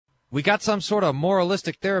We got some sort of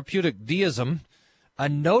moralistic therapeutic deism, a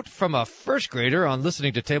note from a first grader on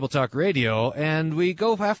listening to Table Talk Radio, and we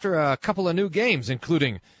go after a couple of new games,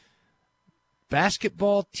 including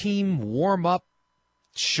basketball team warm-up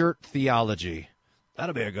shirt theology.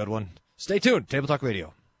 That'll be a good one. Stay tuned. Table Talk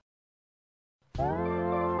Radio.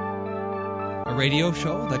 A radio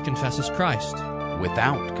show that confesses Christ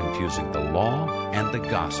without confusing the law and the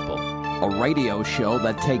gospel. A radio show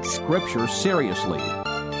that takes Scripture seriously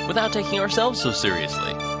without taking ourselves so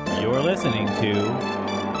seriously. You're listening to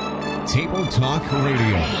Table Talk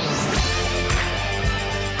Radio.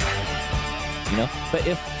 You know, but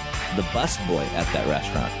if the busboy at that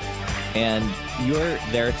restaurant and you're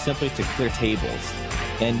there simply to clear tables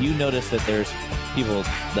and you notice that there's people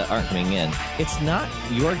that aren't coming in, it's not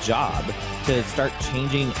your job to start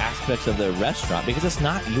changing aspects of the restaurant because it's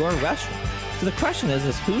not your restaurant. So the question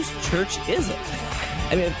is whose church is it?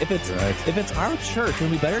 I mean, if it's our church,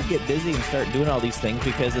 then we better get busy and start doing all these things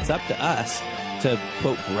because it's up to us to,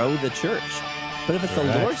 quote, grow the church. But if it's the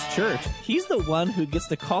Lord's church, he's the one who gets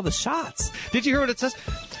to call the shots. Did you hear what it says?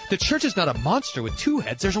 The church is not a monster with two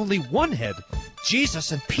heads. There's only one head,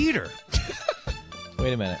 Jesus and Peter.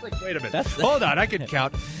 Wait a minute. Wait a minute. Hold on, I can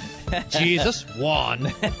count. Jesus,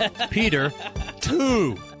 1. Peter,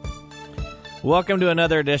 2. Welcome to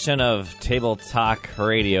another edition of Table Talk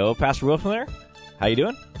Radio. Pastor Wolfmiller, how you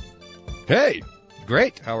doing? Hey,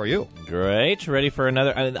 great. How are you? Great. Ready for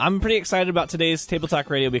another? I'm pretty excited about today's Table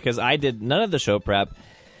Talk Radio because I did none of the show prep,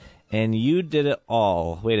 and you did it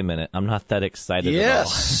all. Wait a minute. I'm not that excited at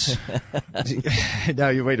all. Now,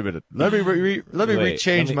 you wait a minute. Let me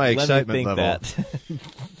rechange my excitement level. That.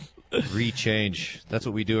 Rechange. That's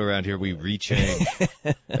what we do around here. We rechange.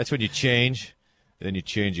 That's when you change, then you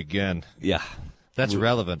change again. Yeah. That's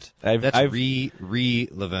relevant. That's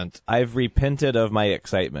relevant. I've repented of my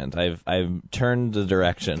excitement. I've turned the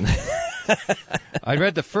direction. I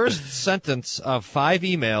read the first sentence of 5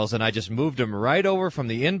 emails, and I just moved them right over from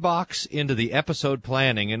the inbox into the episode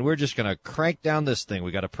planning, and we're just going to crank down this thing.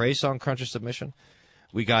 We got a Praise Song Cruncher submission.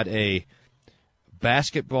 We got a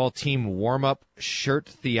basketball team warm-up shirt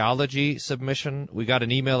theology submission. We got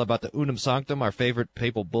an email about the Unum Sanctum, our favorite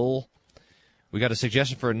papal bull. We got a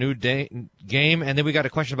suggestion for a new game, and then we got a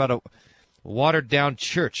question about a watered-down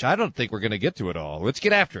church. I don't think we're going to get to it all. Let's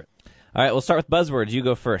get after it. All right, we'll start with buzzwords. You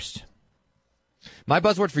go first. My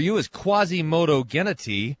buzzword for you is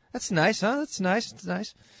quasimodogenity. That's nice, huh? That's nice. It's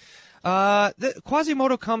nice. The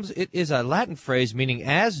quasimodo it is a Latin phrase meaning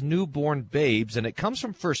as newborn babes, and it comes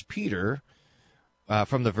from 1 Peter,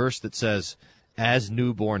 from the verse that says, as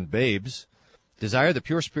newborn babes, desire the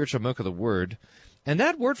pure spiritual milk of the word. And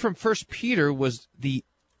that word from 1 Peter was the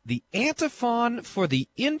antiphon for the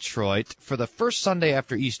introit for the first Sunday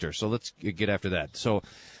after Easter. So let's get after that. So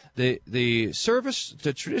the service,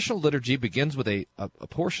 the traditional liturgy begins with a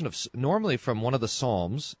portion of normally from one of the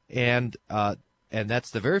Psalms, and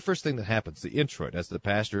that's the very first thing that happens, the introit, as the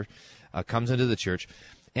pastor comes into the church.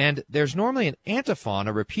 And there's normally an antiphon,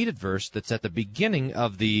 a repeated verse that's at the beginning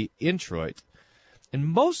of the introit. And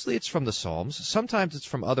mostly it's from the Psalms. Sometimes it's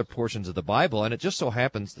from other portions of the Bible. And it just so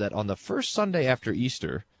happens that on the first Sunday after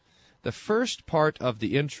Easter, the first part of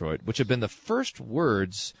the introit, which had been the first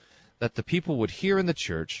words that the people would hear in the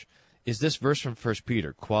church, is this verse from 1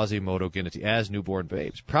 Peter, quasimodogenity, as newborn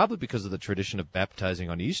babes, probably because of the tradition of baptizing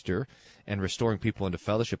on Easter and restoring people into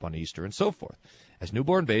fellowship on Easter and so forth. As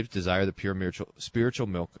newborn babes desire the pure spiritual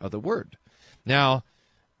milk of the word. Now,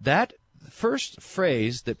 that first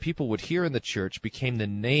phrase that people would hear in the church became the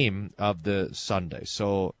name of the Sunday.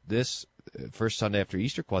 So this first Sunday after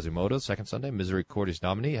Easter, Quasimodo. Second Sunday, Misericordias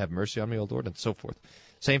Domini, have mercy on me, O Lord, and so forth.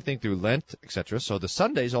 Same thing through Lent, etc. So the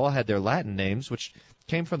Sundays all had their Latin names, which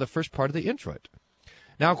came from the first part of the introit.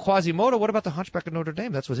 Now, Quasimodo, what about the Hunchback of Notre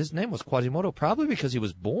Dame? That's what his name was, Quasimodo, probably because he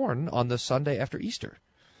was born on the Sunday after Easter.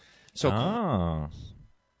 So,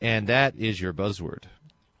 and that is your buzzword.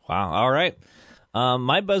 Wow. All right.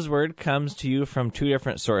 My buzzword comes to you from 2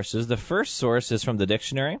 different sources. The first source is from the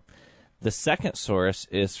dictionary. The second source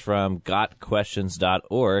is from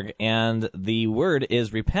gotquestions.org, and the word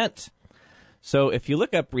is repent. So if you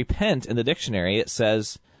look up repent in the dictionary, it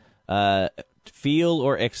says feel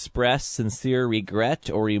or express sincere regret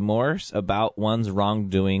or remorse about one's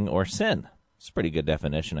wrongdoing or sin. It's a pretty good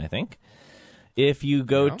definition, I think. If you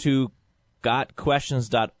go to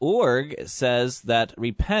gotquestions.org, it says that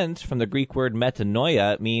repent, from the Greek word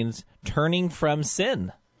metanoia, means turning from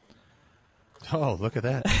sin. Oh, look at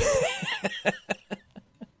that.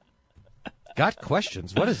 Got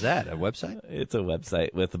Questions. What is that, a website? It's a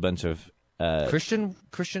website with a bunch of... Christian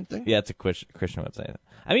thing? Yeah, it's a Christian website.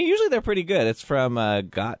 I mean, usually they're pretty good. It's from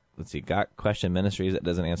let's see, Got Question Ministries, that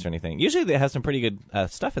doesn't answer anything. Usually they have some pretty good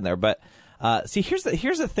stuff in there, but see, here's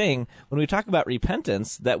the thing. When we talk about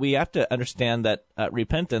repentance, that we have to understand that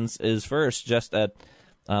repentance is first just as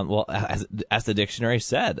the dictionary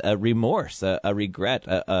said, a remorse, a regret,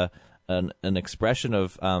 an expression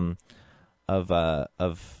of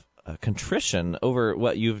contrition over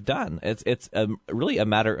what you've done. It's really a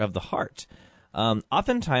matter of the heart.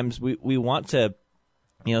 Oftentimes we want to,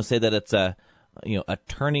 say that it's a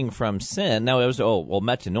turning from sin. Now it was,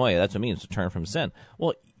 metanoia, that's what it means, to turn from sin.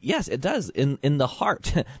 Well, yes, it does in the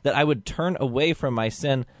heart that I would turn away from my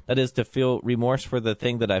sin, that is to feel remorse for the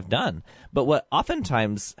thing that I've done. But what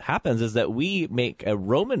oftentimes happens is that we make a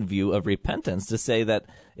Roman view of repentance to say that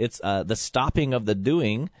it's the stopping of the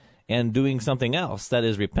doing and doing something else, that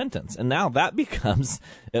is repentance. And now that becomes,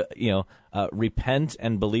 repent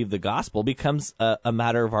and believe the gospel becomes a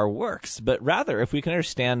matter of our works. But rather, if we can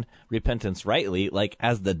understand repentance rightly, like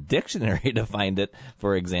as the dictionary defined it,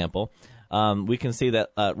 for example, we can see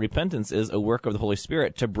that repentance is a work of the Holy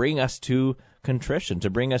Spirit to bring us to contrition, to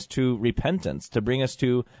bring us to repentance, to bring us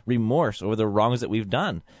to remorse over the wrongs that we've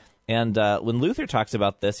done. And when Luther talks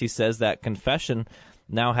about this, he says that confession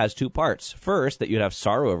now has two parts. First, that you'd have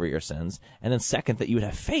sorrow over your sins, and then second, that you would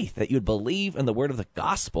have faith, that you would believe in the word of the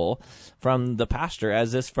gospel from the pastor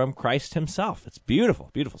as is from Christ himself. It's beautiful,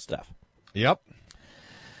 beautiful stuff. Yep.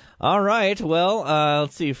 All right, well,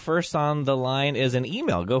 let's see. First on the line is an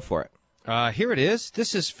email. Go for it. Here it is.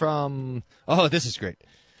 This is from... Oh, this is great.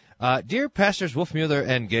 Dear Pastors Wolfmueller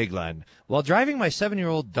and Gaglein, while driving my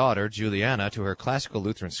 7-year-old daughter, Juliana, to her classical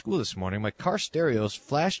Lutheran school this morning, my car stereo's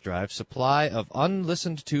flash drive supply of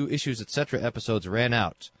unlistened to Issues Etc. episodes ran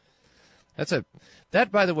out.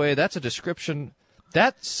 That, by the way, that's a description.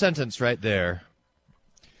 That sentence right there.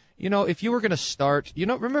 If you were going to start,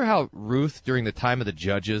 remember how Ruth, during the time of the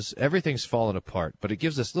judges, everything's fallen apart, but it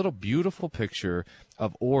gives this little beautiful picture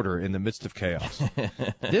of order in the midst of chaos.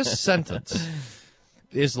 This sentence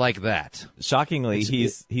is like that. Shockingly,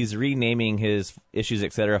 he's renaming his Issues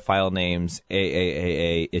Etc. file names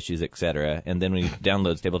AAAA Issues Etc. And then when he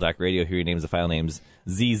downloads Table Talk Radio, he renames the file names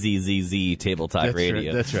ZZZZ Table Talk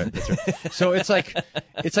Radio. That's right. So it's like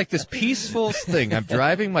this peaceful thing. I'm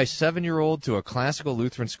driving my 7-year-old to a classical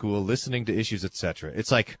Lutheran school, listening to Issues Etc.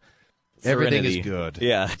 It's like everything is good.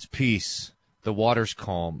 Yeah, it's peace. The water's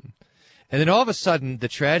calm, and then all of a sudden the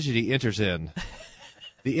tragedy enters in.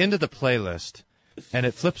 The end of the playlist. And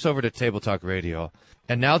it flips over to Table Talk Radio,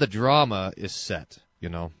 and now the drama is set,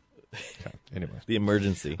 Okay, anyway. The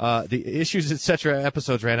emergency. The Issues Etc.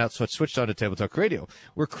 episodes ran out, so it switched on to Table Talk Radio.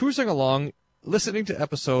 We're cruising along, listening to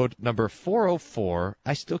episode number 404.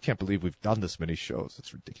 I still can't believe we've done this many shows.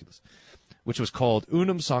 It's ridiculous. Which was called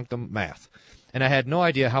Unum Sanctum Math. And I had no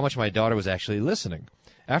idea how much my daughter was actually listening.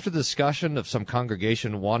 After the discussion of some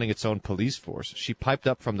congregation wanting its own police force, she piped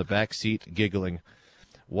up from the back seat, giggling,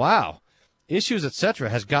 "Wow. Issues Etc.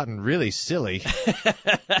 has gotten really silly."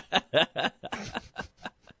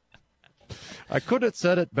 I couldn't have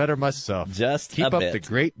said it better myself. Just keep a up bit. the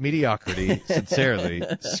great mediocrity. Sincerely,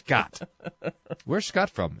 Scott. Where's Scott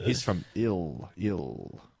from? He's from Ill.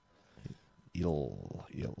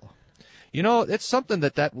 It's something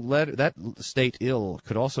that state Ill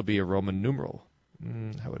could also be a Roman numeral.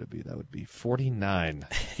 How would it be? That would be 49.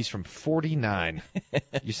 He's from 49.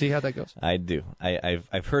 You see how that goes? I do.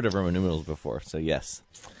 I've heard of Roman numerals before, so yes.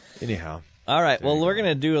 Anyhow. All right. Well, we're going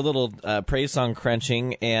to do a little praise song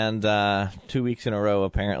crunching, and 2 weeks in a row,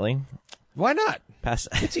 apparently. Why not?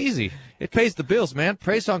 It's easy. It pays the bills, man.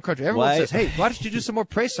 Praise song crunching. Everyone says, "Hey, why don't you do some more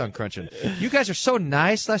praise song crunching?" You guys are so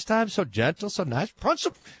nice last time, so gentle, so nice. Crunch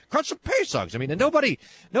some praise songs. I mean, and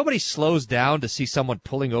nobody slows down to see someone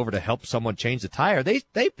pulling over to help someone change the tire.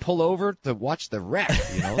 They pull over to watch the wreck.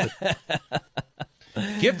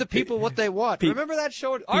 Give the people what they want. Remember that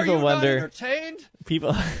show? Are you not entertained?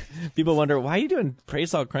 People wonder, why are you doing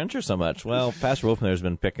Praise All Cruncher so much? Well, Pastor Wolfman's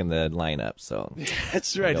been picking the lineup, so.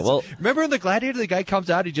 That's right. Well, remember in The Gladiator, the guy comes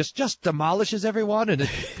out, he just demolishes everyone and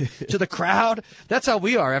to the crowd? That's how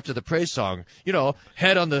we are after the praise song.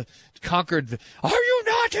 Head on the conquered, "Are you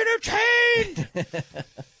not entertained?"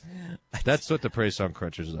 That's what the praise song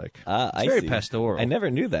cruncher is like. It's very pastoral. I never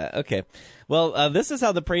knew that. Okay. Well, this is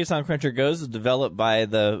how the praise song cruncher goes. It's developed by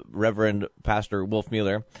the Reverend Pastor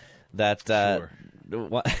Wolfmueller. That Sure.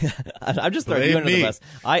 I'm just throwing you under the bus.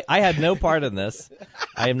 I had no part in this.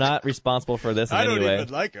 I am not responsible for this in any way. I don't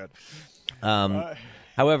even like it.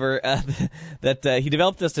 However, he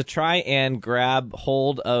developed this to try and grab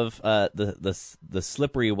hold of the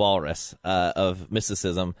slippery walrus of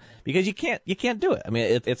mysticism, because you can't do it. I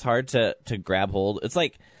mean, it's hard to grab hold. It's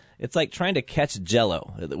like trying to catch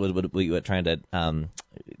Jello. Trying to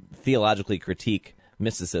theologically critique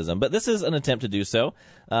mysticism, but this is an attempt to do so.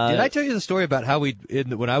 Did I tell you the story about how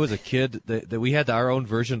when I was a kid, that we had our own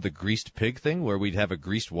version of the greased pig thing, where we'd have a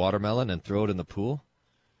greased watermelon and throw it in the pool?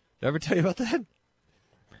 Did I ever tell you about that?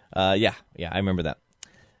 Yeah, I remember that.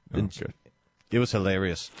 Sure. It was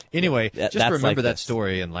hilarious. Anyway, just remember like that this.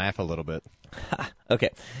 story and laugh a little bit. Okay.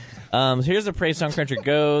 Here's the Praise Song Cruncher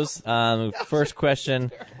goes. First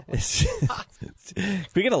question. Can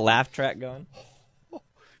we get a laugh track going?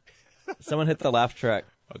 Someone hit the laugh track.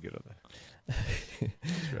 I'll get on that.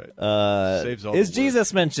 That's right. Saves all Is the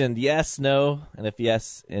Jesus mentioned? Yes, no, and if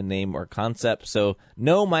yes, in name or concept. So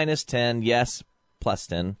no minus 10, yes plus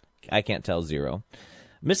 10. I can't tell 0.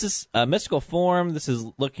 Mystical form, this is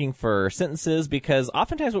looking for sentences because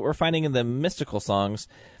oftentimes what we're finding in the mystical songs,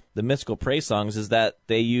 the mystical praise songs, is that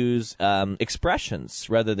they use expressions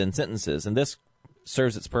rather than sentences. And this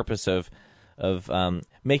serves its purpose of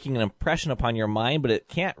making an impression upon your mind, but it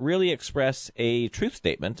can't really express a truth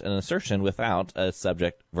statement, an assertion, without a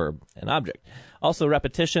subject, verb, and object. Also,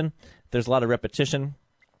 repetition. There's a lot of repetition,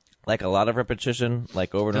 like a lot of repetition,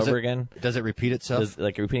 like over and over again. Does it repeat itself?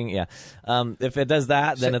 Like repeating, yeah. If it does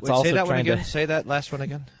that, then it's also say that trying one again. to... Say that last one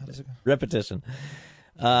again. How does it go? Repetition.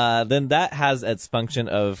 Then that has its function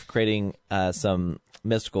of creating some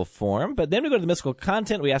mystical form. But then we go to the mystical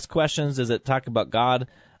content. We ask questions. Does it talk about God,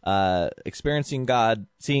 experiencing God,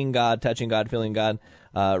 seeing God, touching God, feeling God?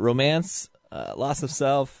 Romance, loss of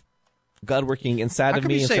self, God working inside of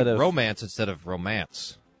me you instead say of... romance instead of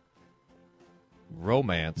romance?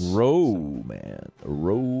 Romance. Romance.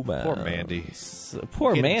 Poor Mandy.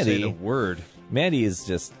 Poor Can't even Mandy. say the word. Mandy is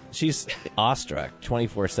just... She's awestruck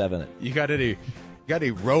 24/7. You got any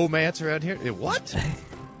romance around here? What?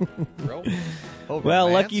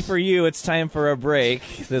 Well, lucky for you, it's time for a break.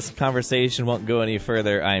 This conversation won't go any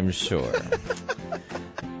further, I'm sure.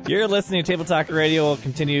 You're listening to Table Talk Radio. We'll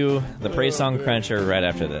continue the Praise Song Cruncher right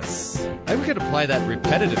after this. Maybe we could apply that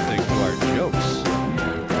repetitive thing to our jokes.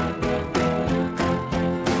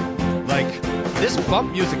 Like, this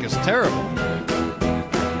bump music is terrible.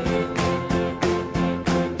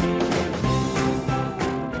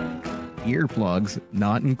 Earplugs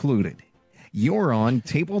not included. You're on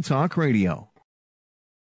Table Talk Radio.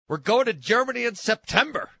 We're going to Germany in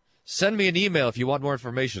September. Send me an email if you want more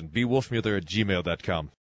information.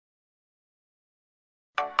 bwolfmuller@gmail.com.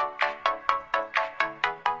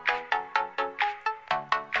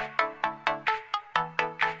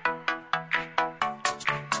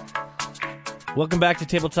 Welcome back to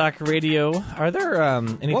Table Talk Radio. Are there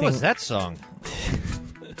anything... What was that song?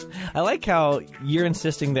 I like how you're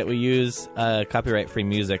insisting that we use copyright-free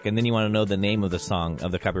music, and then you want to know the name of the song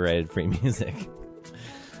of the copyrighted-free music.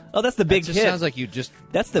 Oh, that's the big That hit. sounds like you just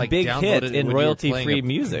That's the big hit downloaded it in when you were royalty-free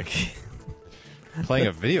music. playing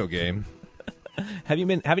a video game. Haven't you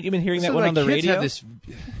been hearing that So, one like, on the kids radio? have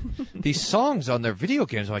these songs on their video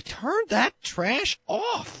games. I'm like, turn that trash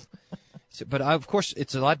off. But of course,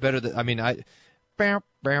 it's a lot better than. I mean, why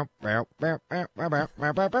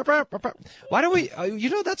don't we?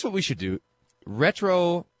 That's what we should do.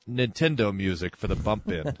 Retro Nintendo music for the bump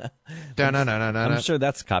in. I'm sure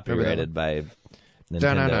that's copyrighted by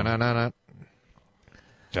Nintendo.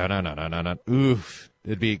 Oof.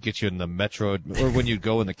 It'd get you in the Metro, or when you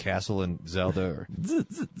go in the castle in Zelda.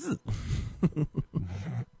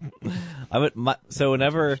 So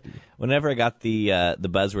whenever I got the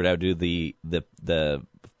buzzword, I would do the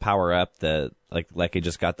power up, like I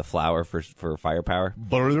just got the flower for firepower.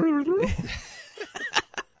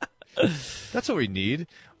 That's what we need.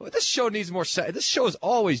 Well, this show needs more. This show has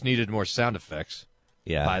always needed more sound effects.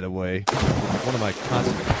 Yeah. By the way, one of my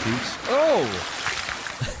constant critiques. Oh,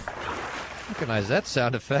 recognize that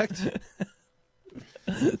sound effect.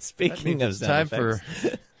 Speaking of sound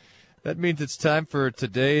effects. That means it's time for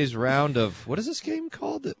today's round of, what is this game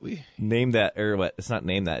called that we name that, or what? It's not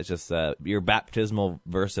name that. It's just your baptismal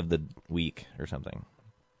verse of the week or something.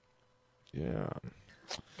 Yeah.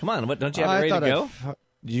 Come on, what? Don't you have it ready to go?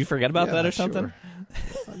 Did you forget about that or something?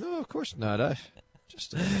 Sure. No, of course not.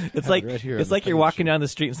 It's like right here it's like you're walking down the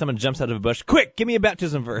street and someone jumps out of a bush. Quick, give me a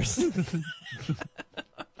baptism verse.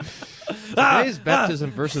 Today's baptism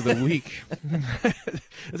verse of the week.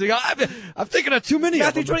 It's like, I'm thinking of too many.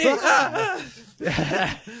 Matthew of them.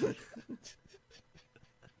 28.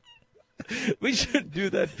 We should do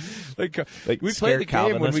that. Like we scare play the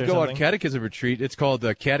game when Calvinists we or go on something? catechism retreat. It's called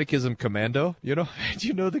the Catechism Commando. You know? Do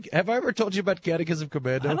you know have I ever told you about Catechism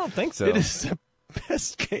Commando? I don't think so. It is the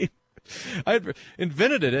best game. I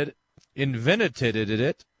invented it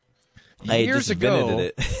years ago.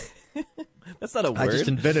 It. That's not a word. I just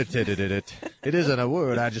invented it. It isn't a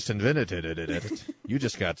word. I just invented it. You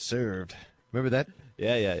just got served. Remember that?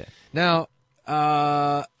 Yeah. Now,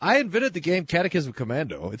 I invented the game Catechism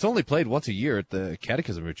Commando. It's only played once a year at the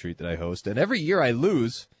Catechism retreat that I host, and every year I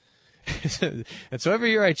lose. And so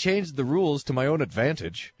every year I change the rules to my own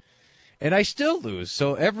advantage, and I still lose.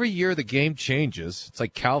 So every year the game changes. It's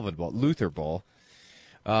like Calvin ball, Luther ball.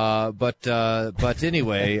 But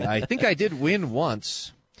anyway, I think I did win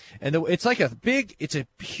once, and it's like it's a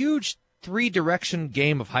huge 3-direction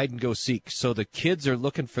game of hide and go seek. So the kids are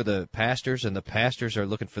looking for the pastors, and the pastors are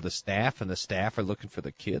looking for the staff, and the staff are looking for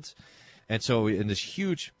the kids. And so in this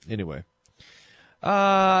huge, anyway,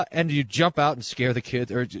 and you jump out and scare the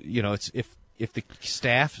kids, or it's if the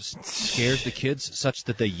staff scares the kids such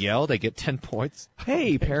that they yell, they get 10 points.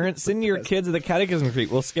 Hey, parents, send your kids to the catechism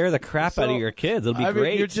retreat. We'll scare the crap out of your kids. It'll be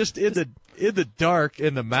great. Mean, you're just in the dark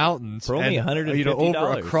in the mountains. For only $150.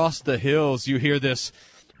 Over across the hills, you hear this,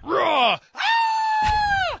 raw,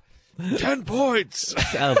 10 points.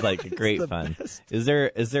 Sounds like great fun. Best. Is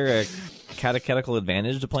there a catechetical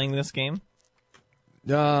advantage to playing this game?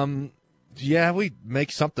 Yeah, we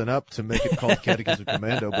make something up to make it called Catechism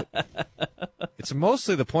Commando, but it's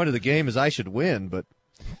mostly the point of the game is I should win, but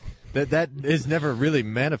that is never really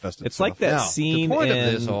manifested. It's like that scene the point in...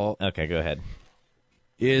 of this all Okay, go ahead.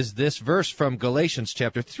 Is this verse from Galatians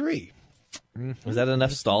chapter 3. Was that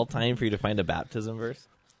enough stall time for you to find a baptism verse?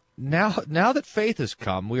 Now that faith has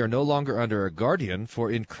come, we are no longer under a guardian, for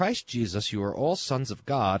in Christ Jesus you are all sons of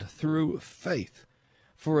God through faith.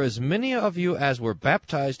 For as many of you as were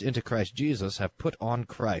baptized into Christ Jesus have put on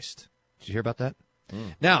Christ. Did you hear about that?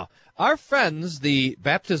 Now, our friends, the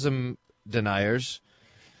baptism deniers,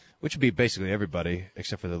 which would be basically everybody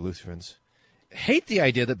except for the Lutherans, hate the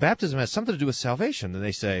idea that baptism has something to do with salvation. And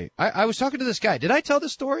they say, I was talking to this guy. Did I tell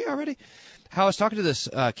this story already? How I was talking to this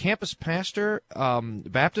campus pastor,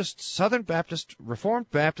 Baptist, Southern Baptist,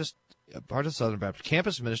 Reformed Baptist, part of Southern Baptist,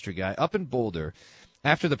 campus ministry guy up in Boulder,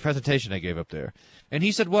 after the presentation I gave up there. And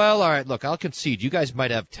he said, well, all right, look, I'll concede. You guys might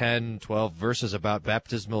have 10, 12 verses about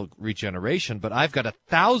baptismal regeneration, but I've got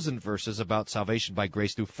 1,000 verses about salvation by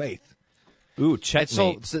grace through faith. Ooh,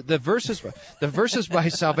 checkmate. So the verses by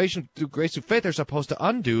salvation through grace through faith are supposed to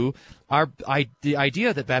undo the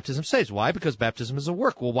idea that baptism saves. Why? Because baptism is a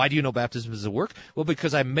work. Well, why do you know baptism is a work? Well,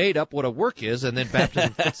 because I made up what a work is, and then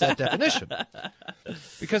baptism fits that definition.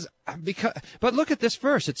 But look at this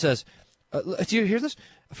verse. It says, do you hear this?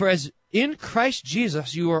 For as in Christ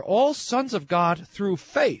Jesus you are all sons of God through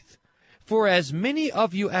faith. For as many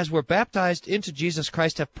of you as were baptized into Jesus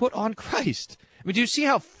Christ have put on Christ. I mean, do you see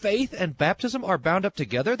how faith and baptism are bound up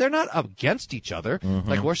together? They're not against each other. Mm-hmm.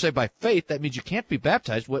 Like we're saved by faith, that means you can't be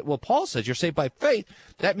baptized. Well, Paul says you're saved by faith.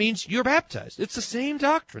 That means you're baptized. It's the same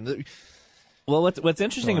doctrine. Well, what's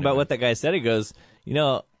interesting about what that guy said, he goes,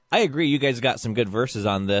 I agree you guys got some good verses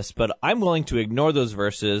on this, but I'm willing to ignore those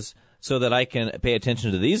verses so that I can pay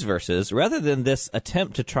attention to these verses, rather than this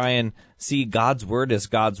attempt to try and see God's word as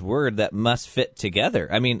God's word that must fit together.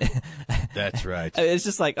 I mean, that's right. It's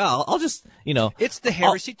just like, I'll just, It's the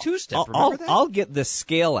heresy two-step, remember that? I'll get the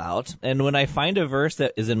scale out, and when I find a verse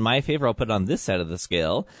that is in my favor, I'll put it on this side of the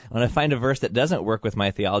scale. When I find a verse that doesn't work with my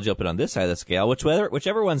theology, I'll put it on this side of the scale.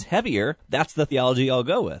 Whichever one's heavier, that's the theology I'll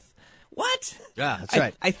go with. What? Yeah, that's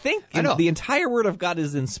right. I think the entire Word of God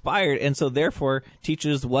is inspired, and so therefore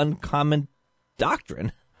teaches one common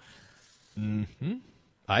doctrine. Mm-hmm.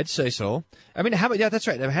 I'd say so. I mean, that's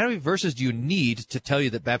right. I mean, how many verses do you need to tell you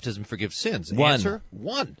that baptism forgives sins? One. Answer,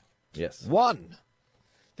 1. Yes. 1.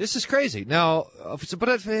 This is crazy. Now, but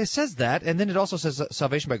if it says that, and then it also says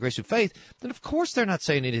salvation by grace through faith, then of course they're not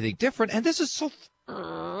saying anything different, and this is so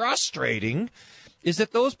frustrating, is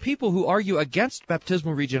that those people who argue against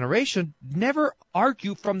baptismal regeneration never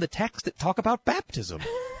argue from the texts that talk about baptism.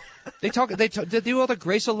 They do all the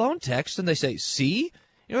grace alone text, and they say, see?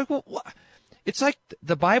 You're like, well, what? It's like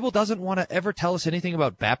the Bible doesn't want to ever tell us anything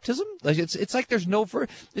about baptism. Like it's like there's no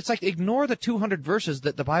it's like ignore the 200 verses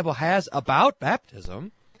that the Bible has about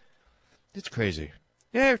baptism. It's crazy.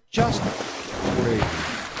 Yeah, just crazy.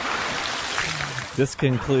 This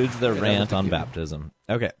concludes the rant on baptism.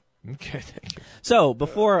 Okay. Okay, thank you. So,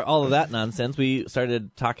 before all of that nonsense, we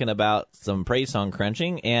started talking about some praise song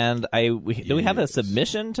crunching, and do we have a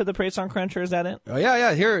submission to the praise song cruncher? Is that it? Oh,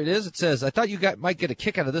 yeah, here it is. It says, I thought you might get a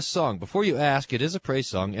kick out of this song. Before you ask, it is a praise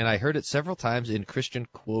song, and I heard it several times in Christian,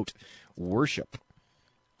 quote, worship.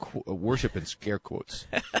 Worship in scare quotes.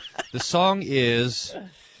 The song is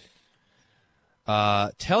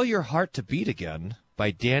Tell Your Heart to Beat Again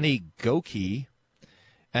by Danny Gokey.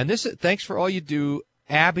 And this, thanks for all you do,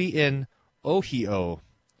 Abby in Ohio.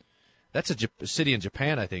 That's a city in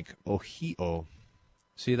Japan, I think. Ohio.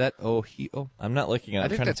 See that? Ohio? I'm not looking at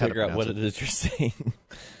it. I'm trying to figure out what it is you're saying.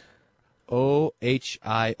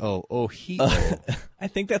 Ohio. Ohio. I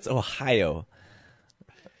think that's Ohio.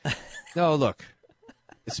 No, look.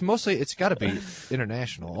 It's got to be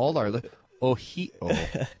international. All our Ohio.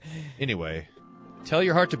 Anyway, tell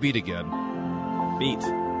your heart to beat again. Beat.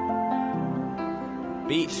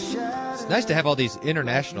 It's nice to have all these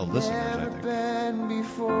international listeners, I think. Beat.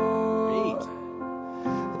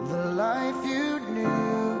 The life you knew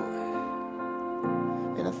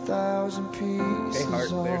in 1,000 pieces. Okay, heart,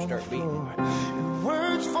 better start beating. And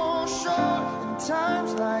words fall short in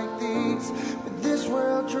times like these, when this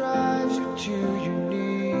world drives you to your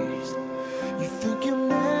knees. You think you're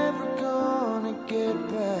never gonna get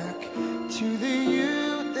back to the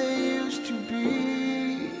you they used to be.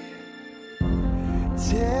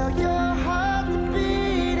 Tell your heart to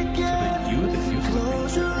beat again.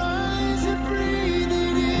 Close your eyes and breathe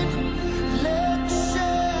it in. Let the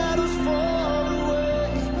shadows fall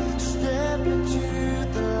away. Step into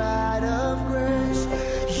the light of grace.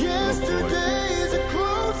 Yesterday's a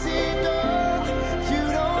closing door. You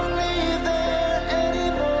don't live there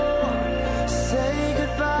anymore. Say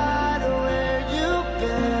goodbye to where you've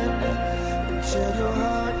been. Tell your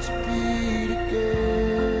heart to beat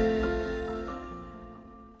again.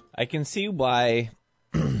 I can see why,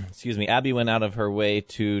 excuse me, Abby went out of her way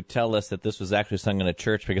to tell us that this was actually sung in a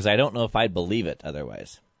church, because I don't know if I'd believe it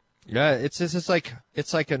otherwise. Yeah, it's like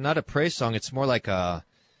not a praise song. It's more like a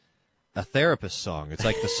therapist song. It's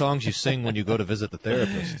like the songs you sing when you go to visit the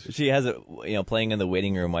therapist. She has it, playing in the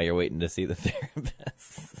waiting room while you're waiting to see the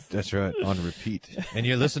therapist. That's right, on repeat. And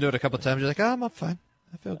you listen to it a couple times, you're like, I'm fine.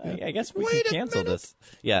 I feel good. I guess we Wait can a cancel minute. this.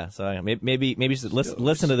 Yeah, so maybe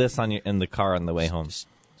listen to this in the car on the way home.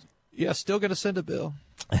 Yeah, still gonna send a bill.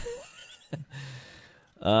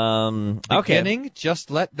 Okay. Beginning, just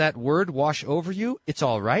let that word wash over you. It's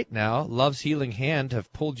all right now. Love's healing hand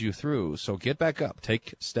have pulled you through. So get back up.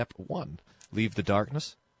 Take step 1. Leave the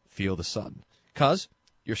darkness. Feel the sun. 'Cause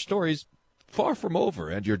your story's far from over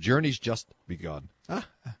and your journey's just begun.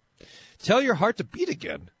 Tell your heart to beat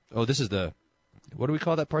again. Oh, this is what do we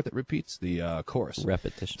call that part that repeats? The chorus.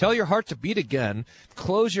 Repetition. Tell your heart to beat again.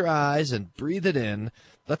 Close your eyes and breathe it in.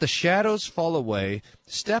 Let the shadows fall away.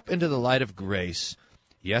 Step into the light of grace.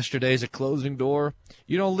 Yesterday's a closing door.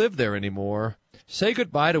 You don't live there anymore. Say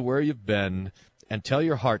goodbye to where you've been and tell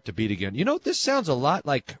your heart to beat again. This sounds a lot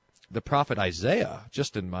like the prophet Isaiah,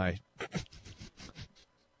 just in my...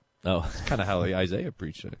 Oh. kind of how Isaiah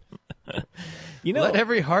preached it. Let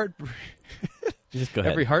every heart... Just go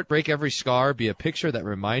ahead. Every heartbreak, every scar be a picture that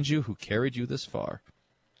reminds you who carried you this far.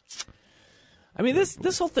 I mean,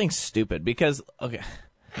 this whole thing's stupid because, okay,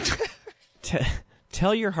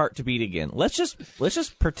 tell your heart to beat again. Let's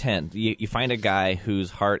just pretend you find a guy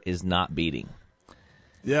whose heart is not beating.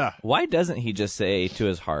 Yeah. Why doesn't he just say to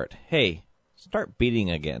his heart, "Hey, start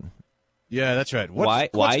beating again"? Yeah, that's right. Why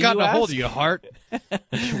what's you gotten a hold ask? of you, heart?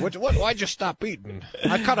 Why'd you stop beating?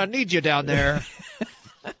 I kind of need you down there.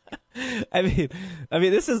 I mean,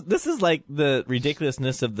 this is like the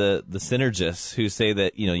ridiculousness of the synergists who say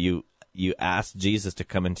that you ask Jesus to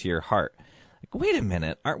come into your heart. Like, wait a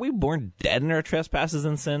minute, aren't we born dead in our trespasses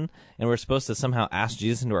and sin, and we're supposed to somehow ask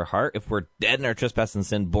Jesus into our heart? If we're dead in our trespasses and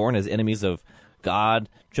sin, born as enemies of God,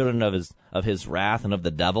 children of His wrath and of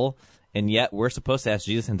the devil, and yet we're supposed to ask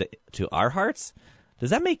Jesus into our hearts?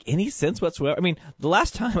 Does that make any sense whatsoever? I mean, the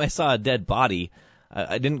last time I saw a dead body,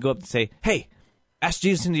 I didn't go up and say, "Hey, ask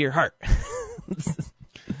Jesus into your heart."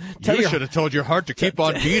 You should have told your heart to keep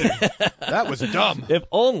on beating. That was dumb. If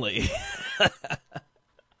only.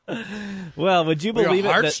 Well, would you Your believe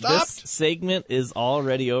it heart that stopped? this segment is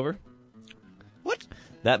already over? What?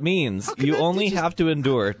 That means How can you that only just- have to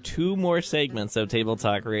endure 2 more segments of Table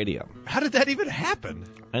Talk Radio. How did that even happen?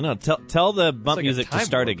 I know. Tell the bump like a music to time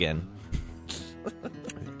start warp. again.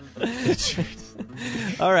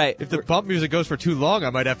 All right. If the bump music goes for too long, I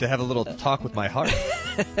might have to have a little talk with my heart.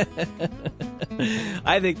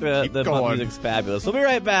 I think the bump going. music's fabulous. We'll be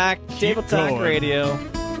right back. Table Talk going. Radio.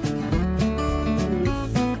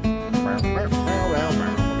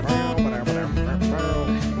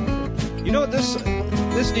 You know what? This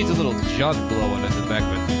needs a little jug blowing in the back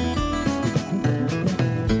of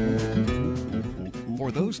it.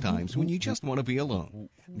 For those times when you just want to be alone,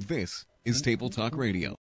 this is Table Talk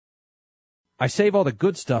Radio. I save all the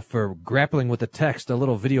good stuff for grappling with the text, a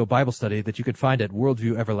little video Bible study that you can find at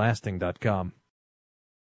worldvieweverlasting.com.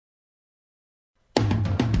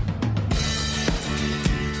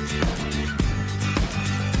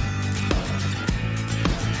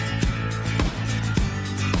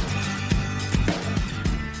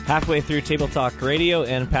 Halfway through Table Talk Radio,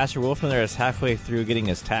 and Pastor Wolfman there is halfway through getting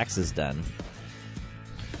his taxes done.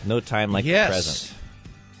 No time like the present.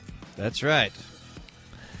 That's right.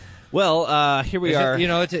 Well, here we are. You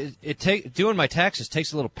know, doing my taxes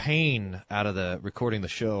takes a little pain out of the recording the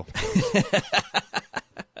show.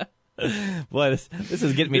 Boy, this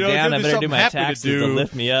is getting me You know, down. I give me better do something my happy to taxes do. to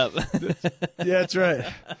lift me up. Yeah, that's right.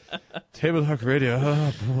 Table Talk Radio.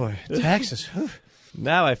 Oh boy, taxes.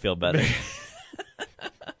 Now I feel better.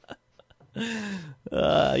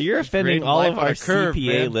 You're offending Great all life of on our a curve, CPA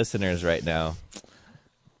man. listeners right now.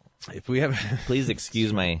 If we have, Please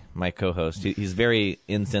excuse my co-host. He's very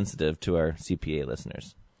insensitive to our CPA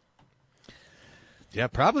listeners. yeah,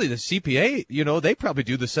 probably the CPA. You know, they probably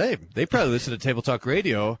do the same. They probably listen to Table Talk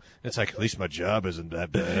Radio. It's like, at least my job isn't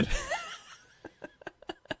that bad.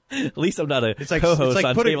 At least I'm not a like- co-host it's like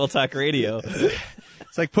on putting- Table Talk Radio.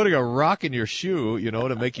 It's like putting a rock in your shoe, you know,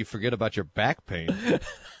 to make you forget about your back pain.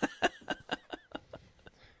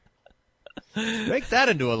 Make that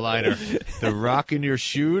into a liner. The rock in your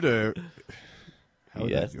shoe to... How would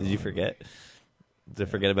Yes. that go? Did you forget? Did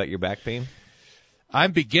I forget about your back pain?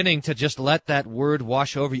 I'm beginning to just let that word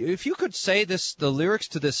wash over you. If you could say the lyrics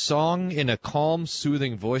to this song in a calm,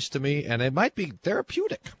 soothing voice to me, and it might be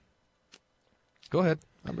therapeutic. Go ahead.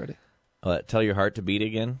 I'm ready. Tell your heart to beat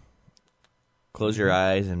again. Close your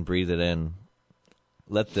eyes and breathe it in.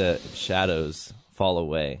 Let the shadows fall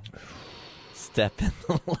away. Step in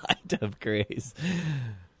the light of grace.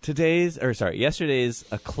 Yesterday's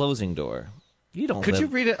a closing door. You don't Could live- you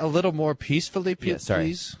read it a little more peacefully, Yeah, sorry.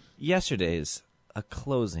 please? Yesterday's a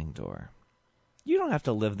closing door. You don't have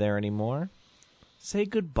to live there anymore. Say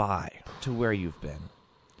goodbye to where you've been.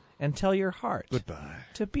 And tell your heart Goodbye.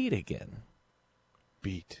 to beat again.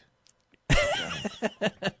 Beat.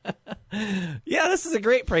 Yeah, this is a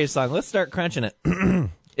great praise song. Let's start crunching it.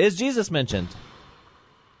 Is Jesus mentioned?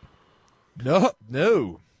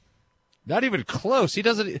 No. Not even close.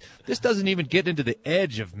 This doesn't even get into the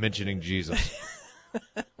edge of mentioning Jesus.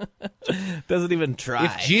 Doesn't even try.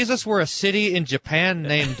 If Jesus were a city in Japan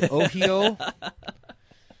named Ohio,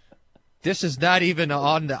 this is not even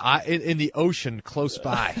on in the ocean close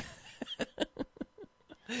by.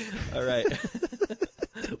 All right.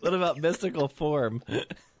 What about mystical form?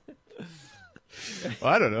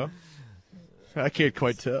 I don't know. I can't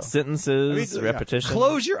quite tell. Sentences, repetition.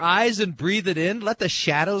 Close your eyes and breathe it in. Let the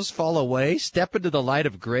shadows fall away. Step into the light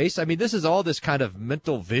of grace. I mean, this is all this kind of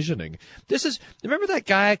mental visioning. Remember that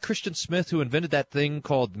guy, Christian Smith, who invented that thing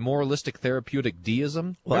called moralistic therapeutic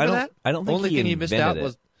deism? Well, Remember that? I don't think Only he thing he missed out invented it.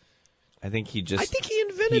 was... I think he I think he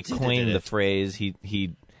invented he coined it. the phrase. He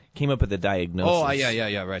came up with the diagnosis. Oh,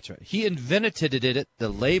 yeah, right. He invented it, the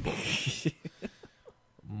label.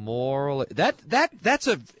 Moral. That's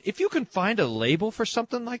if you can find a label for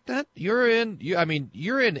something like that, you're in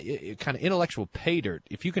kind of intellectual pay dirt.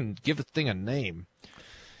 If you can give a thing a name.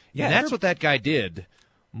 Yeah, and that's what that guy did.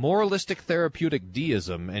 Moralistic therapeutic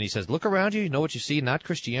deism. And he says, look around you know what you see, not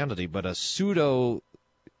Christianity, but a pseudo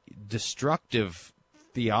destructive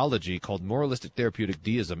theology called moralistic therapeutic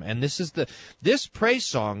deism. And this praise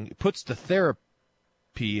song puts the therapy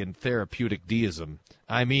in therapeutic deism.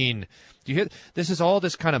 I mean, do you hear? This is all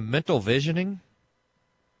this kind of mental visioning.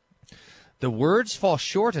 The words fall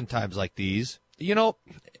short in times like these. You know,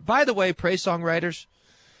 by the way, praise songwriters,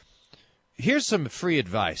 here's some free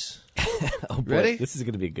advice. Oh, boy, Ready? This is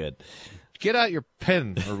going to be good. Get out your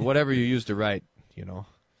pen or whatever you use to write, you know.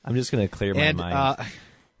 I'm just going to clear my mind.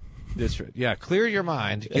 That's right. Yeah, clear your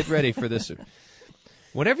mind. Get ready for this.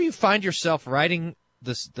 Whenever you find yourself writing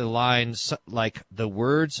the lines like the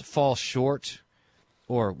words fall short,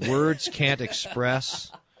 or words can't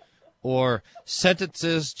express, or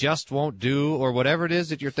sentences just won't do, or whatever it is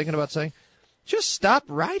that you're thinking about saying, just stop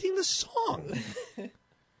writing the song.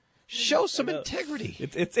 Show some integrity.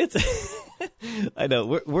 It's I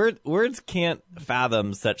know. Words can't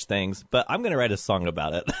fathom such things, but I'm going to write a song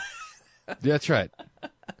about it. That's right.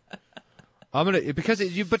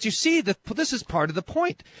 But you see that this is part of the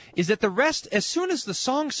point, is that the rest, as soon as the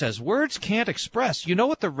song says words can't express, you know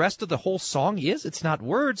what the rest of the whole song is? It's not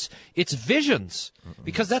words, it's visions,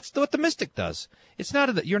 because that's what the mystic does. It's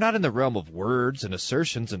not you're not in the realm of words and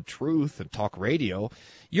assertions and truth and talk radio.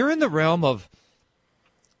 You're in the realm of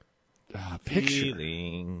picture,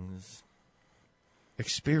 Feelings.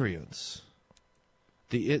 experience,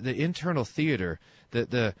 the internal theater,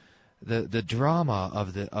 the drama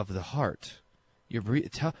of the heart.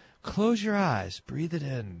 Close your eyes, breathe it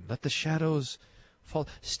in, let the shadows fall.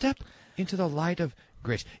 Step into the light of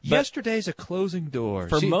grace. Yesterday's a closing door.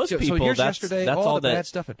 For most people, so here's that's yesterday, all all the that bad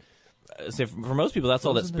stuff. So for most people, that's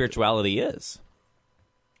all that spirituality is.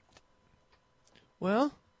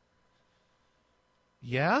 Well,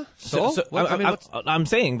 yeah. I'm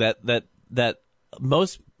saying that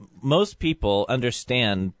most people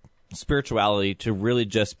understand spirituality to really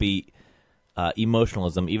just be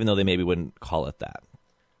emotionalism, even though they maybe wouldn't call it that.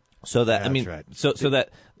 So that, Yeah, I mean, that's right. so that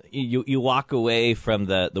you walk away from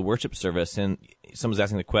the worship service and someone's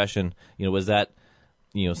asking the question, was that,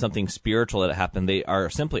 something spiritual that happened? They are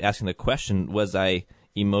simply asking the question, was I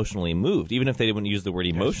emotionally moved? Even if they didn't use the word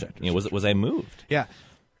emotion, was I moved? Yeah.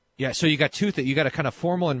 Yeah, so you got you got a kind of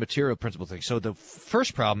formal and material principle thing. So the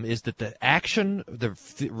first problem is that the action, the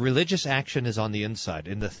religious action is on the inside,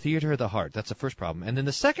 in the theater of the heart. That's the first problem. And then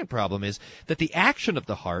the second problem is that the action of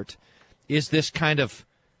the heart is this kind of,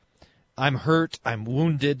 I'm hurt, I'm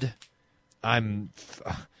wounded, I'm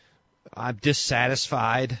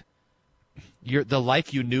dissatisfied. The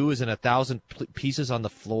life you knew is in 1,000 pieces on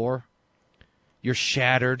the floor. You're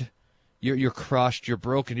shattered. You're crushed. You're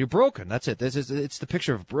broken. You're broken. That's it. It's the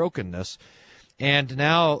picture of brokenness. And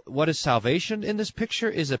now, what is salvation in this picture?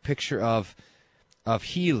 Is a picture of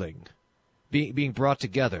healing, being brought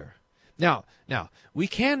together. Now, we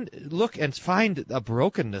can look and find a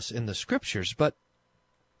brokenness in the Scriptures, but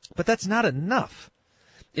that's not enough.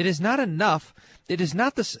 It is not enough. It is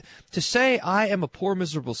not this. To say I am a poor,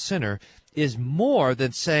 miserable sinner is more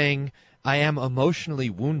than saying I am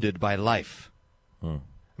emotionally wounded by life.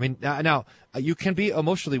 I mean, now, you can be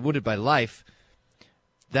emotionally wounded by life.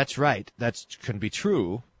 That's right. That can be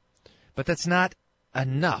true. But that's not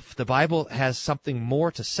enough. The Bible has something more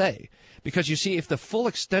to say. Because, you see, if the full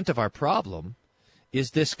extent of our problem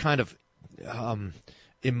is this kind of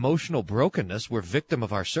emotional brokenness, we're victim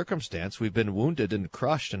of our circumstance, we've been wounded and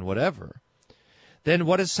crushed and whatever, then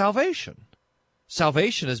what is salvation?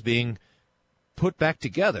 Salvation is being put back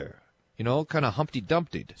together. Kind of Humpty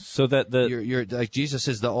Dumptied. So that you're like Jesus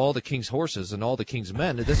is all the king's horses and all the king's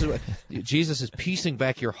men. This is what Jesus is piecing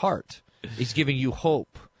back your heart. He's giving you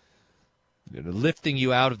hope, lifting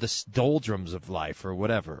you out of the doldrums of life or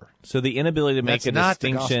whatever. So the inability to make That's a not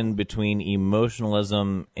the distinction between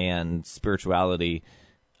emotionalism and spirituality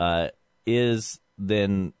is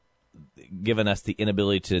then given us the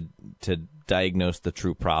inability to diagnose the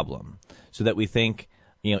true problem, so that we think.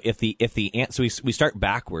 If the so we start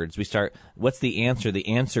backwards. We start, what's the answer? The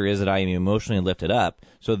answer is that I am emotionally lifted up.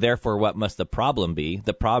 So therefore, what must the problem be?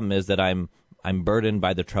 The problem is that I'm burdened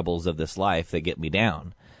by the troubles of this life that get me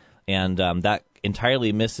down, and that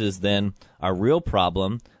entirely misses then our real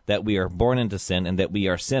problem, that we are born into sin and that we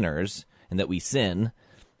are sinners and that we sin,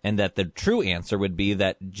 and that the true answer would be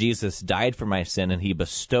that Jesus died for my sin and he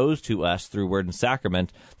bestows to us through word and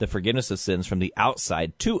sacrament the forgiveness of sins from the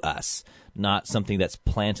outside to us, not something that's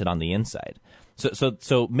planted on the inside.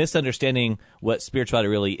 So misunderstanding what spirituality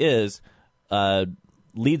really is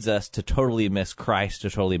leads us to totally miss Christ, to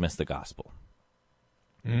totally miss the gospel.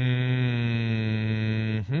 Mm-hmm.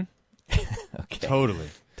 Okay.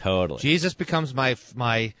 Totally. Jesus becomes my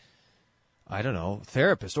I don't know,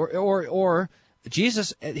 therapist, or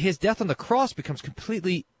Jesus, his death on the cross becomes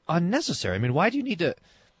completely unnecessary. I mean, why do you need to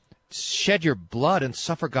shed your blood and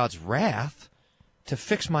suffer God's wrath to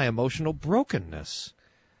fix my emotional brokenness?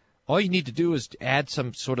 All you need to do is add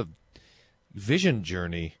some sort of vision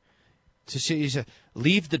journey to see,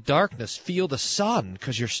 leave the darkness, feel the sun,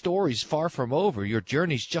 because your story's far from over. Your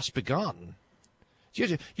journey's just begun.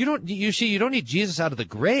 You don't need Jesus out of the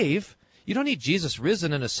grave. You don't need Jesus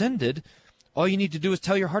risen and ascended. All you need to do is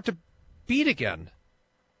tell your heart to beat again,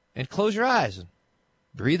 and close your eyes and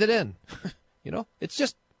breathe it in.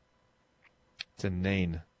 It's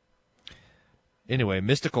inane. Anyway,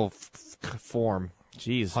 mystical form.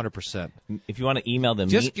 Jeez. 100%. If you want to email the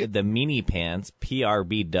meanie pants,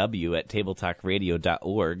 PRBW at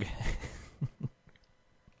tabletalkradio.org.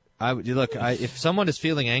 If someone is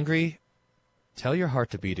feeling angry, tell your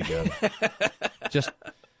heart to beat again. Just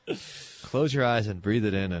close your eyes and breathe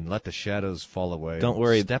it in and let the shadows fall away. Don't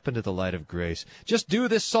worry. Step into the light of grace. Just do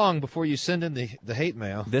this song before you send in the hate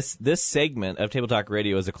mail. This segment of Table Talk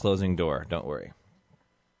Radio is a closing door. Don't worry.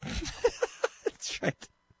 That's right.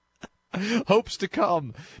 Hopes to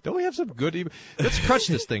come. Don't we have some good Let's crutch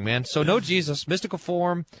this thing, man. So no Jesus, mystical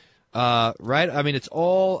form, right? I mean, it's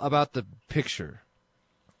all about the picture.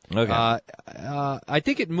 Okay. I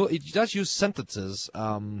think it does use sentences.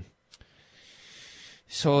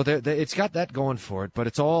 So it's got that going for it, but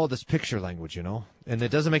it's all this picture language, and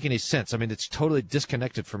it doesn't make any sense. I mean, it's totally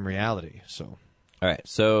disconnected from reality. So. All right.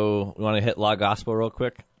 So we want to hit law gospel real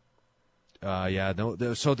quick.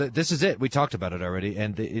 This is it. We talked about it already,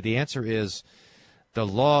 and the answer is, the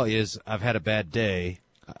law is I've had a bad day,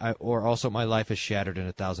 or also my life is shattered in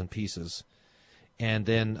 1,000 pieces, and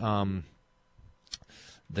then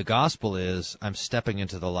the gospel is I'm stepping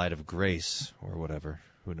into the light of grace or whatever.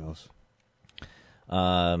 Who knows?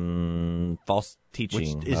 False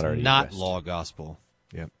teaching, which is not law gospel.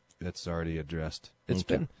 Yep. that's already addressed. It's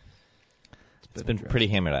Okay. been pretty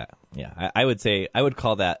hammered out. Yeah, I would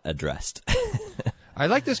call that addressed. I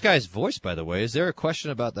like this guy's voice, by the way. Is there a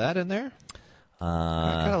question about that in there?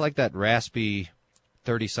 I kind of like that raspy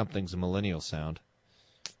 30-somethings millennial sound.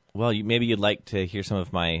 Well, maybe you'd like to hear some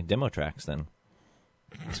of my demo tracks then.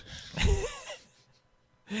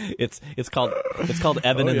 It's called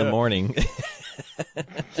Evan in the Morning.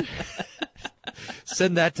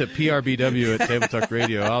 Send that to PRBW at Table Talk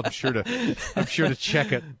Radio. I'm sure to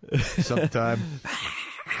check it sometime.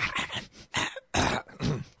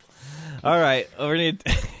 All right, we're going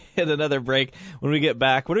to hit another break. When we get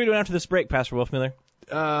back, what are we doing after this break, Pastor Wolfmiller?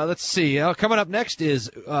 Let's see. Coming up next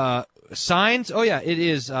is signs. Oh, yeah, it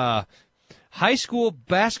is high school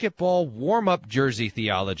basketball warm-up jersey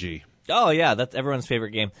theology. Oh, yeah, that's everyone's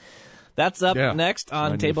favorite game. That's up next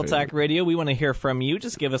on Table Talk Radio. We want to hear from you.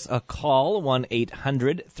 Just give us a call.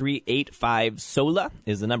 1-800-385-SOLA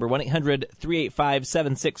is the number.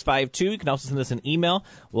 1-800-385-7652. You can also send us an email.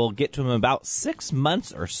 We'll get to them in about 6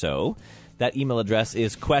 months or so. That email address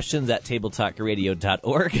is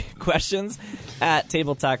questions@tabletalkradio.org.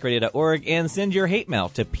 Questions@tabletalkradio.org. And send your hate mail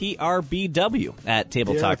to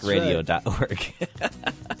prbw@tabletalkradio.org.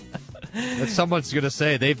 And someone's going to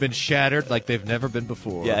say they've been shattered like they've never been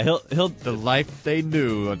before. Yeah, he'll the life they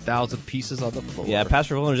knew, 1,000 pieces on the floor. Yeah,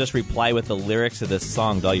 Pastor Fuller will just reply with the lyrics of this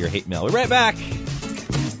song to all your hate mail. We're right back.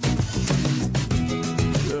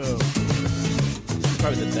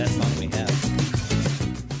 Probably the best song we have.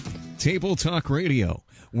 Table Talk Radio,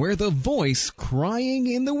 where the voice crying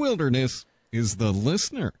in the wilderness is the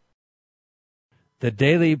listener. The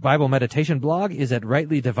daily Bible meditation blog is at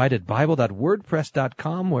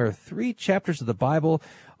rightlydividedbible.wordpress.com, where 3 chapters of the Bible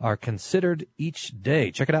are considered each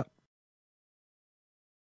day. Check it out.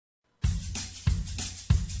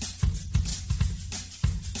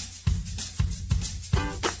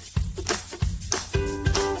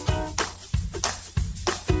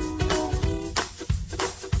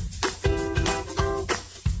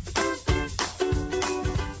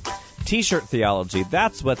 T-shirt theology.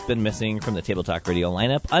 That's what's been missing from the Table Talk Radio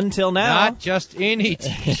lineup until now. Not just any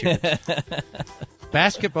T-shirt.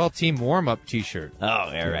 Basketball team warm-up T-shirt.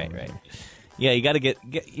 Oh, yeah, right. Yeah, you got to get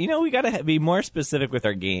we got to be more specific with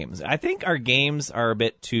our games. I think our games are a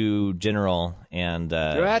bit too general and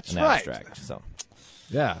That's and right. abstract. So,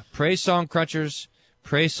 yeah, praise song crunchers,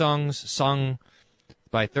 praise songs sung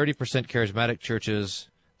by 30% charismatic churches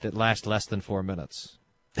that last less than 4 minutes.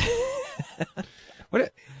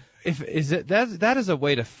 What? That is a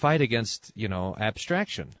way to fight against,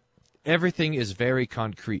 abstraction. Everything is very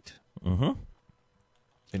concrete. mm-hmm.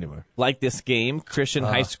 Anyway. Like this game, Christian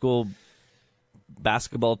high school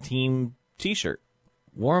basketball team T-shirt.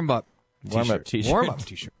 Warm-up Warm-up T-shirt. Warm-up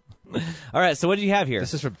T-shirt. All right, so what do you have here?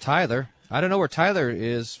 This is from Tyler. I don't know where Tyler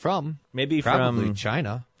is from. Maybe Probably from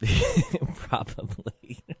China.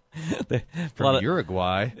 Probably. From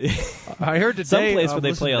Uruguay. I heard today someplace where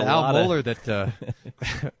they play a Al lot Mohler of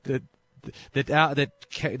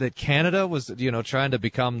that Canada was trying to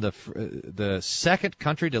become the second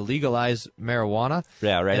country to legalize marijuana.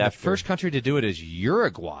 Yeah, right and after. the first country to do it is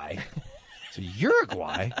Uruguay. So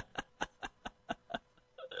Uruguay.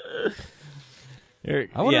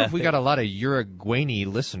 I wonder if we got a lot of Uruguayny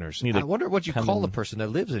listeners. I wonder what you call the person that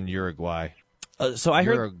lives in Uruguay. So I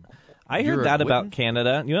heard that about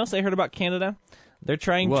Canada. You know what else I heard about Canada? They're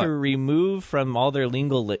trying What? to remove from all their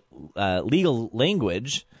legal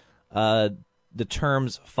language the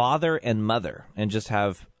terms father and mother, and just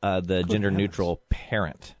have the gender-neutral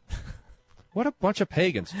parent. What a bunch of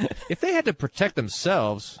pagans. If they had to protect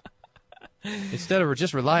themselves, instead of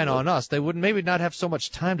just relying on us, they would maybe not have so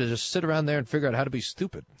much time to just sit around there and figure out how to be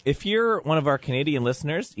stupid. If you're one of our Canadian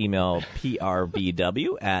listeners, email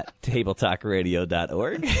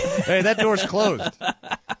prbw@tabletalkradio.org. Hey, that door's closed.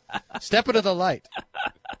 Step into the light.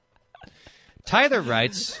 Tyler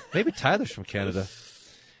writes, maybe Tyler's from Canada.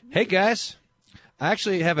 Hey, guys, I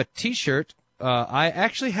actually have a T-shirt.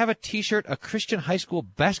 A Christian high school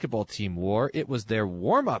basketball team wore. It was their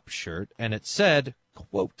warm-up shirt, and it said,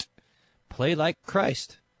 quote, "Play like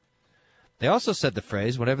Christ." They also said the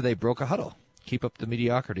phrase whenever they broke a huddle. Keep up the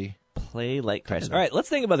mediocrity. Play like Christ. All right, let's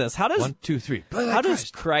think about this. How does 1, 2, 3. Play like how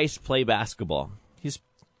does Christ. Christ play basketball?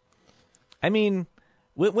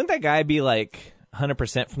 Wouldn't that guy be like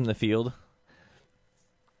 100% from the field?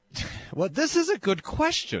 Well, this is a good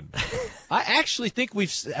question. I actually think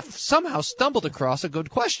we've somehow stumbled across a good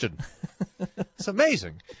question. It's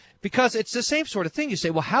amazing. Because it's the same sort of thing. You say,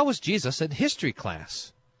 well, how was Jesus in history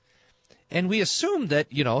class? And we assume that,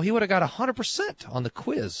 he would have got 100% on the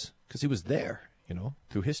quiz because he was there,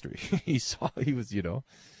 through history. He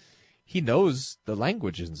he knows the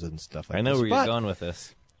languages and stuff like I know this. where you're going with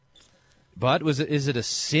this. But is it a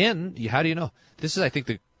sin? How do you know? This is, I think,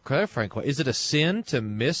 the clarifying question. Is it a sin to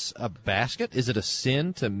miss a basket? Is it a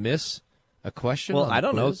sin to miss a question? Well, on the I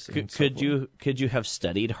don't know. quiz and so Could you have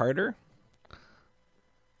studied harder?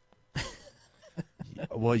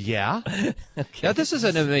 Well, yeah. Now, this is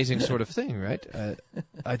an amazing sort of thing, right?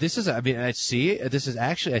 This is, I mean, this is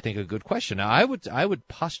actually, I think, a good question. Now, I would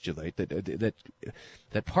postulate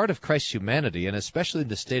that part of Christ's humanity, and especially in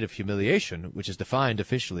the state of humiliation, which is defined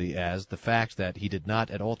officially as the fact that he did not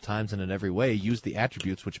at all times and in every way use the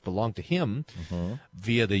attributes which belong to him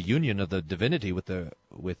via the union of the divinity with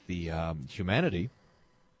the humanity.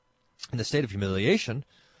 In the state of humiliation,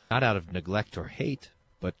 not out of neglect or hate,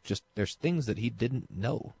 but just there's things that he didn't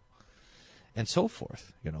know, and so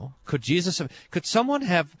forth. Could someone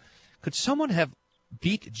have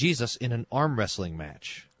beat Jesus in an arm wrestling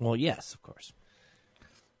match? Well, yes, of course.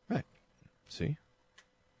 Right. See.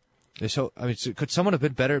 So could someone have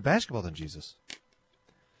been better at basketball than Jesus?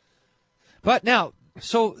 But now,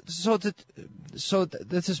 this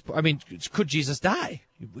is. I mean, could Jesus die?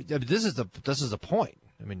 This is the point.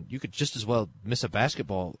 I mean, you could just as well miss a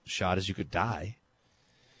basketball shot as you could die.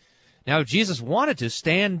 Now, if Jesus wanted to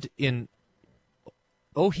stand in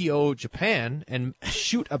Ohio, Japan, and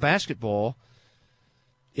shoot a basketball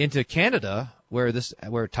into Canada, where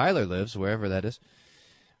Tyler lives, wherever that is,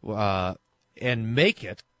 and make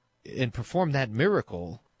it and perform that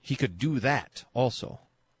miracle, he could do that also,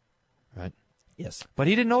 right? Yes, but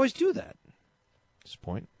he didn't always do that. At this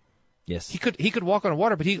point, yes, he could walk on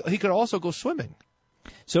water, but he could also go swimming.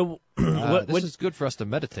 So this is good for us to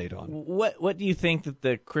meditate on. What do you think that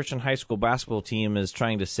the Christian high school basketball team is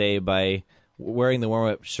trying to say by wearing the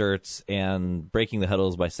warm-up shirts and breaking the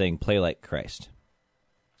huddles by saying "play like Christ"?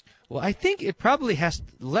 Well, I think it probably has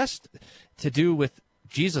less to do with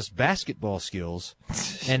Jesus' basketball skills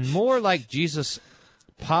and more like Jesus'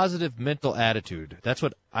 positive mental attitude. That's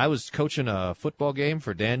what I was coaching a football game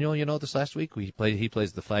for Daniel, this last week. He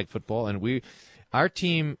plays the flag football, and our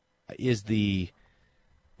team is the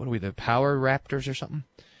Power Raptors or something?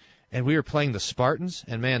 And we were playing the Spartans,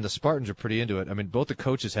 and man, the Spartans are pretty into it. I mean, both the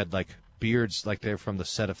coaches had like beards like they're from the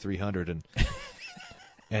set of 300, and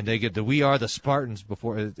and they get the "We Are the Spartans"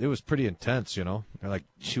 before. It was pretty intense, They're like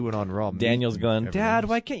chewing on raw meat. Daniel's going, "Dad,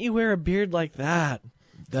 why can't you wear a beard like that?"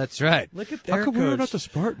 That's right. Look at their How come coach. we're not the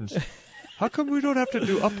Spartans? How come we don't have to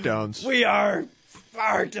do up downs? We are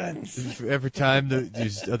Spartans. Every time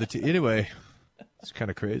these other anyway, it's kind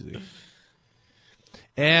of crazy.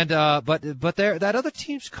 And but that other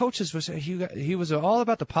team's coaches he was all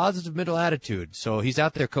about the positive mental attitude. So he's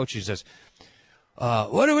out there coaching. He says,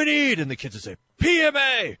 "What do we need?" And the kids would say,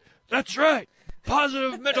 "PMA." That's right,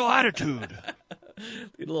 positive mental attitude.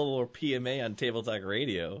 Need a little more PMA on Table Talk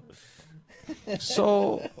Radio.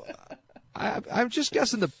 So I'm just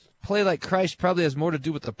guessing the play like Christ probably has more to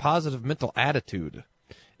do with the positive mental attitude.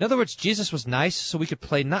 In other words, Jesus was nice, so we could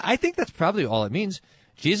play. I think that's probably all it means.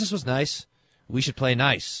 Jesus was nice. We should play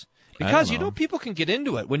nice. Because, people can get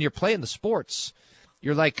into it. When you're playing the sports,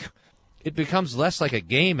 you're like, it becomes less like a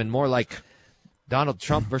game and more like Donald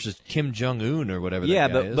Trump versus Kim Jong-un or whatever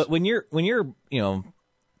that guy is. But when you're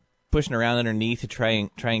pushing around underneath to try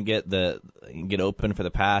and get open for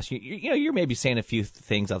the pass, you're maybe saying a few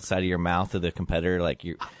things outside of your mouth to the competitor, like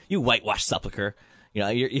you whitewashed sepulcher.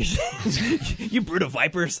 You brood of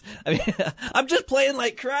vipers. I mean, I'm just playing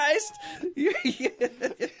like Christ.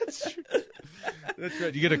 That's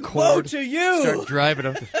right. You get a cord. Woe to you! Start driving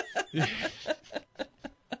up.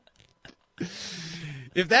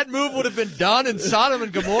 If that move would have been done in Sodom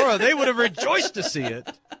and Gomorrah, they would have rejoiced to see it.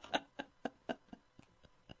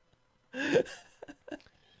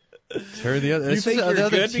 Turn the other. You think you're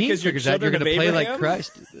good because your children you're going to play like Abraham?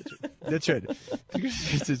 Christ. That's right.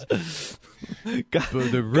 God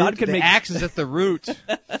can the make axe is at the root.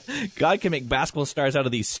 God can make basketball stars out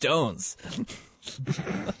of these stones.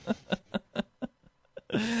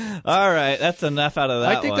 All right, that's enough out of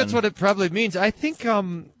that. I think that's what it probably means. I think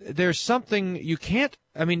there's something you can't.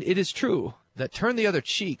 I mean, it is true that turn the other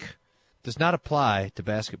cheek does not apply to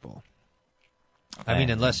basketball. I mean,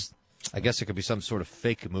 unless I guess it could be some sort of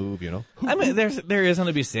fake move, I mean, there is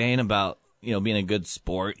something to be saying about being a good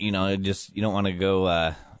sport. You don't want to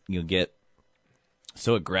go get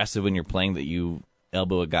so aggressive when you're playing that you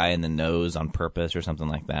elbow a guy in the nose on purpose or something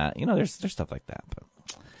like that. There's stuff like that, but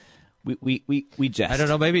we jest. I don't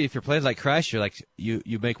know. Maybe if you're playing like Christ, you're like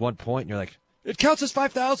you make 1 point and you're like, it counts as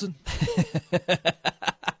 5,000.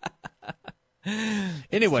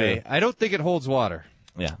 Anyway, I don't think it holds water.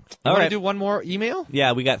 Yeah. All right. Do one more email?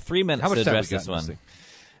 Yeah, we got 3 minutes How much to time address we got this in one.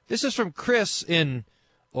 This is from Chris in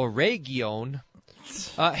Oregion.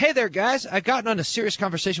 Hey there, guys. I've gotten on a serious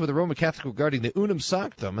conversation with a Roman Catholic regarding the Unum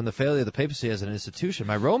Sanctum and the failure of the papacy as an institution.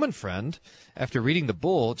 My Roman friend, after reading the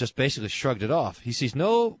bull, just basically shrugged it off. He sees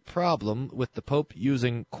no problem with the Pope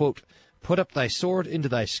using, quote, put up thy sword into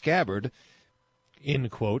thy scabbard,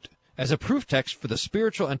 end quote, as a proof text for the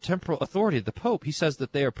spiritual and temporal authority of the Pope. He says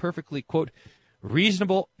that they are perfectly, quote,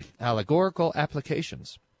 reasonable allegorical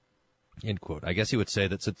applications, end quote. I guess he would say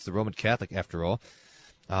that since the Roman Catholic, after all,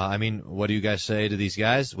 what do you guys say to these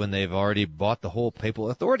guys when they've already bought the whole papal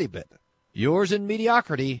authority bit? Yours in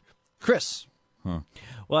mediocrity, Chris. Well,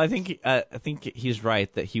 I think he's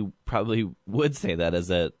right that he probably would say that as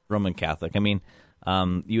a Roman Catholic. I mean,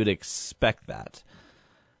 you would expect that.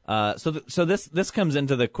 So this comes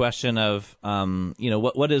into the question of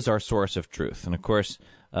what is our source of truth, and of course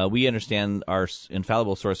we understand our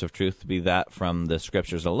infallible source of truth to be that from the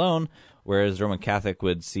Scriptures alone, whereas the Roman Catholic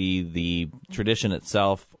would see the tradition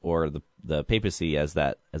itself or the papacy as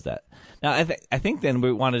that. Now, I think then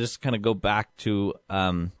we want to just kind of go back to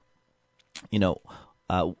why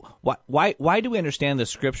do we understand the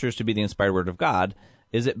Scriptures to be the inspired Word of God?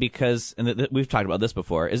 Is it because, and we've talked about this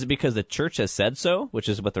before, is it because the Church has said so, which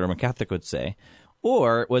is what the Roman Catholic would say,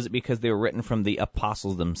 or was it because they were written from the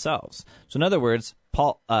apostles themselves? So in other words,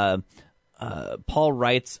 Paul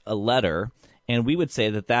writes a letter, and we would say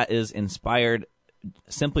that is inspired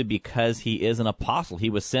simply because he is an apostle. He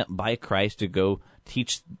was sent by Christ to go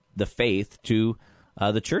teach the faith to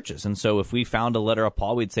the churches. And so if we found a letter of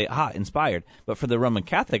Paul, we'd say, inspired. But for the Roman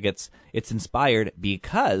Catholic, it's inspired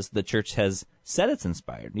because the Church has said it's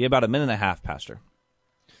inspired. You have about a minute and a half, Pastor.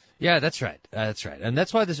 Yeah, that's right. That's right. And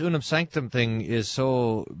that's why this Unum Sanctum thing is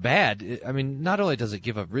so bad. I mean, not only does it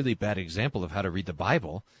give a really bad example of how to read the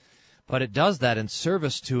Bible, but it does that in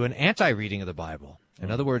service to an anti-reading of the Bible.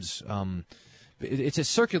 In other words, it's a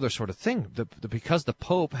circular sort of thing. Because the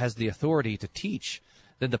Pope has the authority to teach,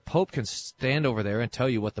 then the Pope can stand over there and tell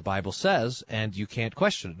you what the Bible says, and you can't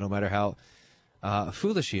question it, no matter how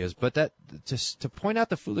foolish he is. But that to point out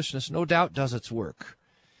the foolishness, no doubt, does its work.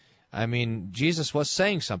 I mean, Jesus was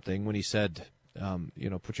saying something when he said,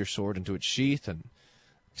 put your sword into its sheath, and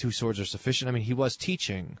 2 swords are sufficient. I mean, he was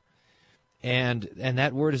teaching, and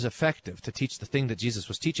that word is effective to teach the thing that Jesus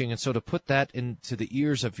was teaching. And so to put that into the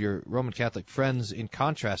ears of your Roman Catholic friends in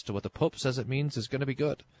contrast to what the Pope says it means is going to be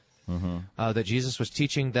good. Mm-hmm. That Jesus was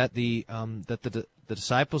teaching that the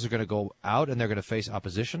disciples are going to go out and they're going to face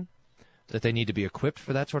opposition, that they need to be equipped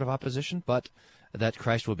for that sort of opposition, but that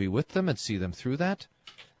Christ will be with them and see them through that.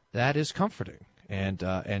 That is comforting and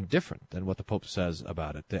different than what the Pope says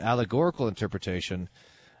about it. The allegorical interpretation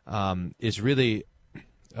is really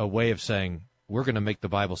a way of saying we're going to make the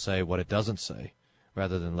Bible say what it doesn't say,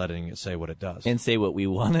 rather than letting it say what it does. And say what we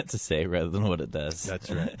want it to say rather than what it does.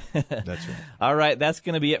 That's right. That's right. All right, that's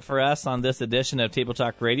going to be it for us on this edition of Table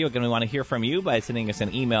Talk Radio. Again, we want to hear from you by sending us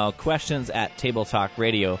an email,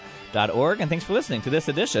 questions@tabletalkradio.org. And thanks for listening to this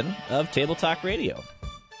edition of Table Talk Radio,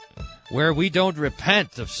 where we don't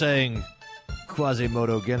repent of saying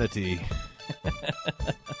Quasimodo Genitive.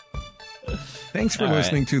 Thanks for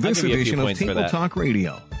listening to this edition of Table Talk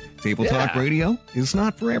Radio. Table Talk Radio is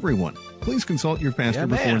not for everyone. Please consult your pastor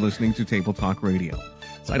before listening to Table Talk Radio.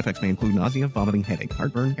 Side effects may include nausea, vomiting, headache,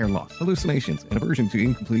 heartburn, hair loss, hallucinations, and aversion to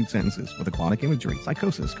incomplete sentences with aquatic imagery,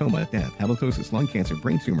 psychosis, coma, death, halitosis, lung cancer,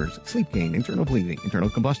 brain tumors, sleep gain, internal bleeding,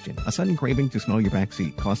 internal combustion, a sudden craving to smell your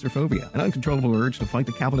backseat, claustrophobia, an uncontrollable urge to fight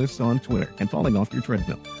the Calvinists on Twitter, and falling off your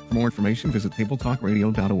treadmill. For more information, visit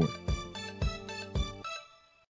tabletalkradio.org.